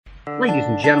Ladies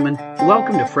and gentlemen,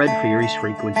 welcome to Fred Feary's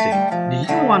Frequency.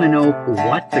 Do you want to know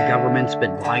what the government's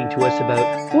been lying to us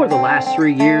about for the last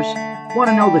 3 years? Want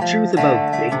to know the truth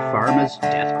about Big Pharma's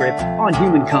death grip on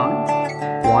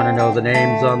humankind? Want to know the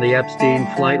names on the Epstein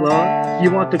flight log?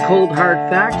 You want the cold hard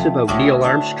facts about Neil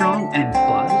Armstrong and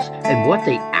Buzz and what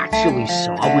they actually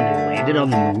saw when they landed on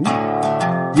the moon?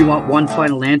 You want one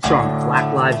final answer on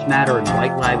Black Lives Matter and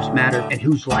White Lives Matter and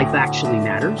whose life actually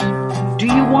matters? Do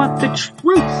you want the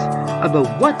truth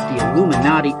about what the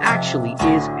Illuminati actually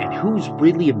is and who's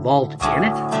really involved in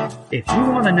it? If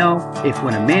you want to know if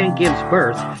when a man gives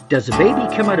birth, does a baby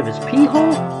come out of his pee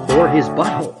hole or his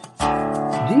butthole?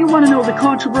 Do you want to know the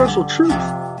controversial truth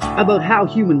about how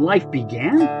human life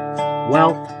began?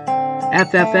 Well,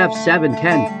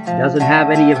 FFF710 doesn't have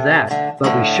any of that,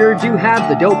 but we sure do have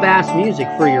the dope-ass music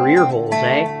for your ear holes,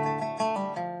 eh?